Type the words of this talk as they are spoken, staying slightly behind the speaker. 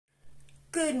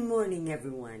Good morning,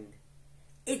 everyone.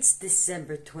 It's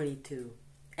December 22,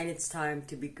 and it's time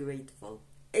to be grateful.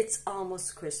 It's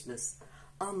almost Christmas.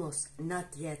 Almost,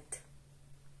 not yet.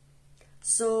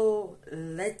 So,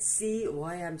 let's see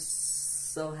why I'm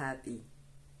so happy.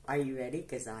 Are you ready?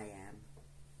 Because I am.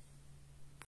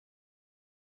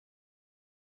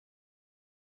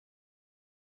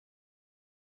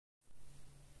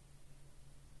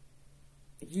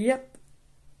 Yep.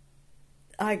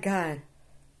 I got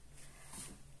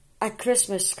a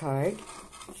Christmas card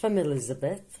from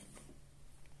Elizabeth,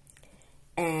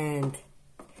 and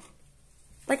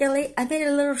I made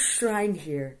a little shrine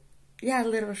here. Yeah, a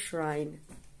little shrine.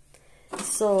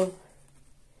 So,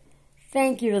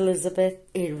 thank you, Elizabeth.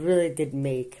 It really did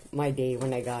make my day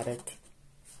when I got it.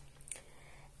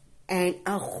 And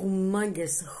a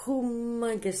humongous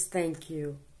thank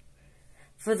you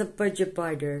for the budget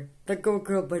binder, the Go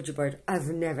Girl budget binder. I've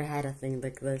never had a thing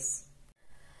like this.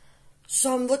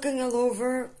 So I'm looking all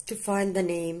over to find the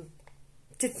name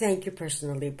to thank you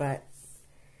personally, but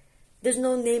there's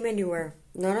no name anywhere.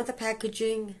 None of the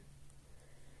packaging.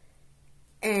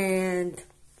 And,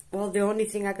 well, the only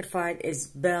thing I could find is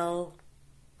Belle.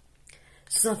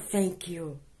 So thank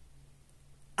you.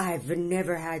 I've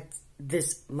never had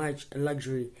this much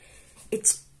luxury.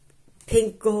 It's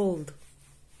pink gold.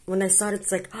 When I saw it,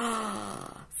 it's like,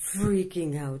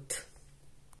 freaking out.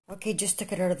 Okay, just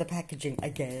took it out of the packaging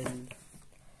again.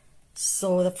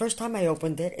 So the first time I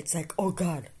opened it, it's like, oh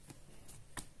God.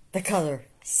 The color.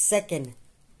 Second,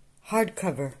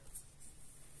 hardcover.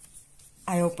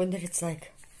 I opened it, it's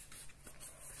like,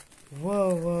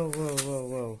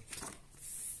 whoa.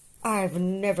 I've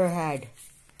never had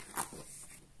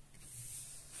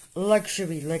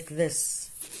luxury like this.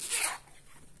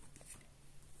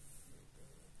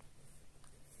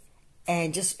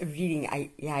 And just reading,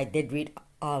 I did read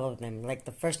all of them. Like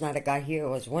the first night I got here, it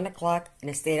was 1 o'clock, and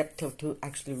I stayed up till 2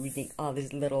 actually reading all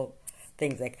these little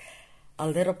things. Like, a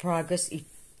little progress each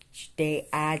day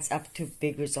adds up to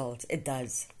big results. It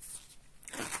does.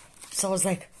 So I was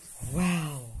like,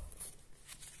 wow.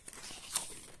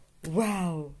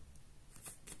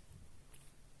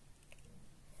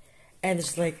 And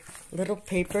there's like little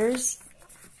papers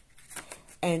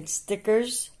and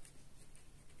stickers.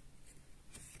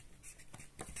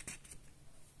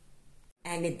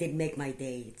 And it did make my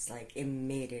day. It's like, it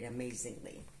made it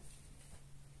amazingly.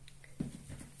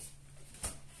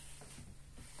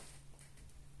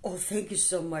 Oh, thank you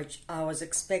so much. I was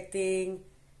expecting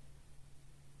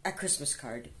a Christmas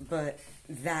card, but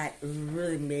that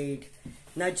really made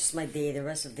not just my day, the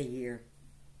rest of the year.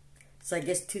 So I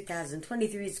guess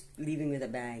 2023 is leaving with a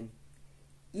bang.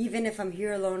 Even if I'm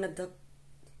here alone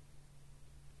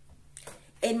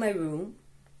in my room,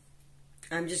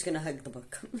 I'm just gonna hug the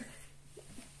book.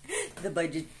 The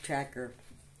budget tracker.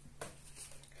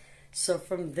 So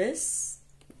from this,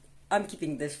 I'm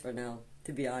keeping this for now,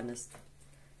 to be honest.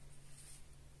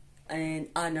 And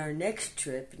on our next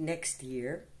trip, next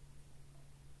year,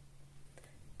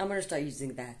 I'm going to start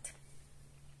using that.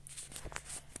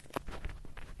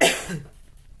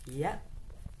 Yeah.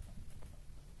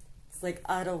 It's like,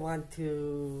 I don't want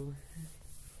to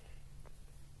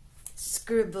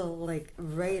scribble, like,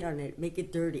 write on it, make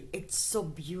it dirty. It's so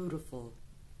beautiful.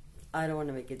 I don't want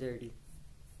to make it dirty.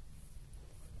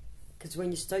 Because when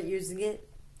you start using it,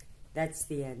 that's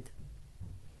the end.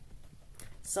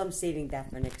 So I'm saving that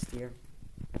for next year.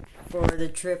 For the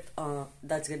trip,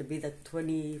 that's going to be the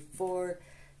 24-25.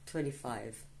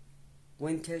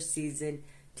 Winter season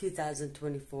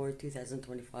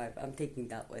 2024-2025. I'm taking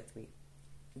that with me.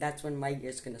 That's when my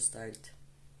year's going to start.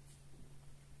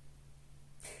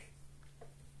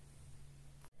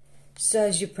 So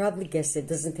as you probably guessed, it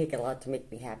doesn't take a lot to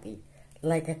make me happy.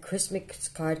 Like a Christmas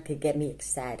card could get me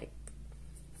ecstatic.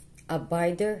 A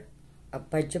binder, a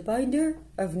budget binder?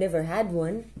 I've never had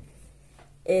one.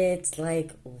 It's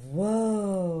like,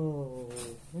 whoa.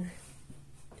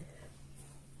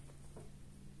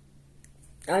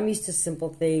 I'm used to simple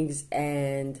things,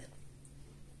 and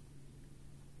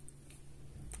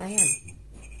I am.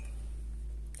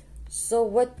 So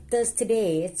what does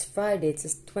today? It's Friday, it's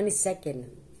the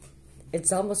 22nd.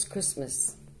 It's almost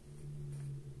Christmas.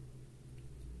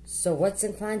 So what's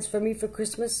in plans for me for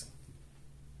Christmas?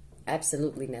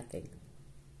 Absolutely nothing.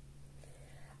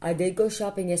 I did go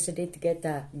shopping yesterday to get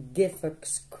a gift for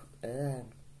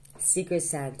Secret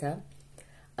Santa.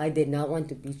 I did not want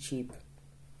to be cheap.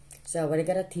 So I went and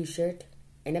got a t-shirt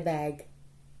and a bag.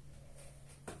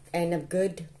 And I'm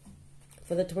good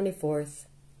for the 24th.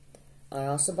 I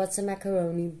also bought some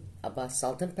macaroni. I bought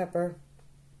salt and pepper.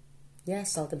 Yeah,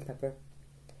 salt and pepper.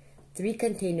 3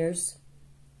 containers.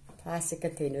 Plastic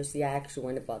containers. Yeah, I actually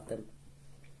went and bought them.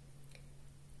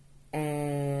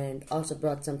 and also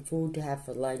brought some food to have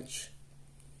for lunch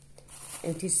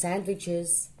and 2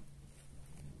 sandwiches.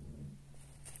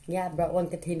 Yeah, I brought 1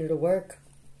 container to work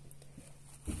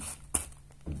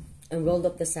and rolled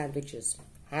up the sandwiches.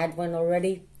 Had one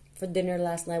already for dinner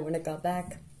last night when I got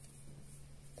back.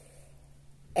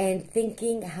 And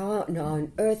thinking, how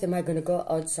on earth am I going to go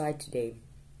outside today?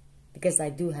 Because I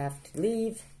do have to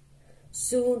leave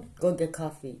soon, go get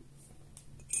coffee.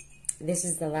 This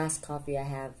is the last coffee I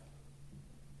have.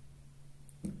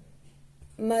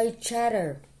 My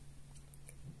chatter,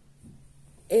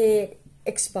 it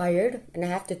expired and I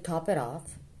have to top it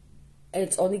off. And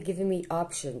it's only giving me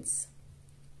options.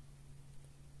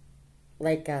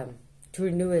 Like to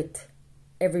renew it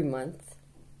every month.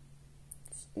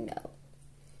 No.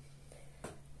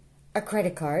 A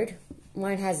credit card.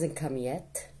 Mine hasn't come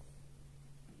yet.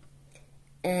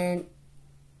 And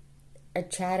a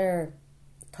chatter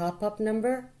top-up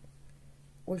number,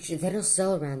 which they don't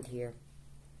sell around here.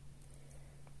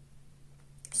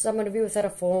 So I'm going to be without a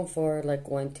phone for like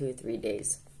 1, 2, 3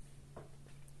 days.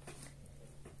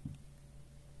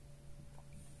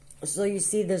 So you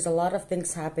see, there's a lot of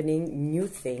things happening, new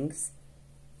things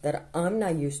that I'm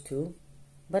not used to,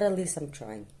 but at least I'm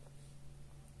trying.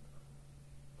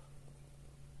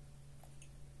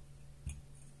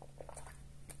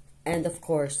 And of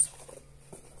course,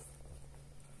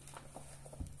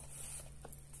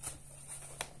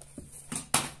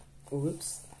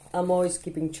 oops, I'm always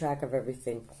keeping track of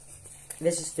everything.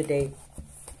 This is today,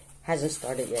 hasn't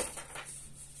started yet.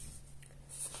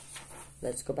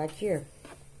 Let's go back here.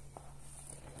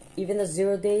 Even the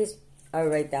 0 days, I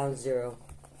write down 0.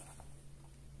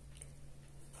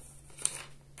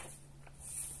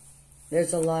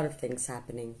 There's a lot of things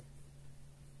happening.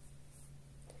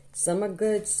 Some are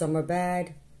good, some are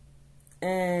bad,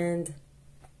 and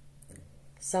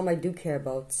some I do care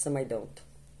about, some I don't.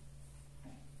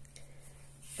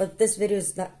 But this video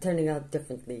is not turning out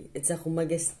differently. It's a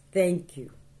humongous thank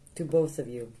you to both of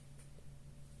you.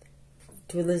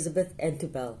 To Elizabeth and to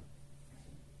Belle.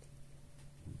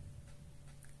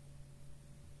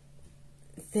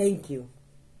 Thank you.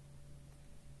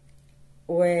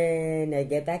 When I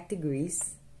get back to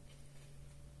Greece,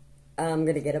 I'm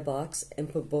going to get a box and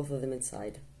put both of them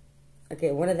inside.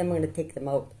 Okay, one of them I'm going to take them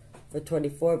out for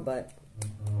 24, but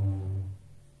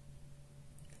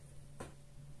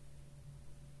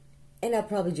and I'll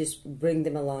probably just bring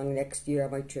them along next year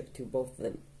on my trip to both of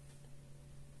them.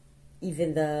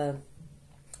 Even the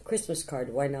Christmas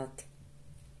card, why not?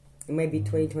 It might be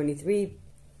 2023,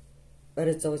 but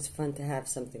it's always fun to have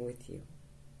something with you.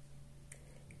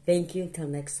 Thank you until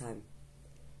next time.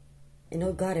 And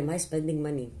oh God, am I spending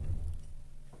money?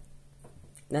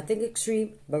 Nothing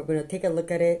extreme, but we're going to take a look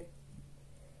at it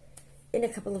in a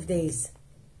couple of days.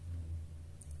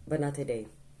 But not today.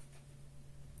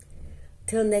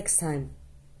 Till next time.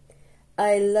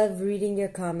 I love reading your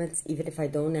comments, even if I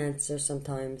don't answer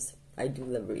sometimes. I do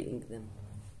love reading them.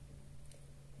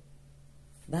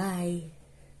 Bye.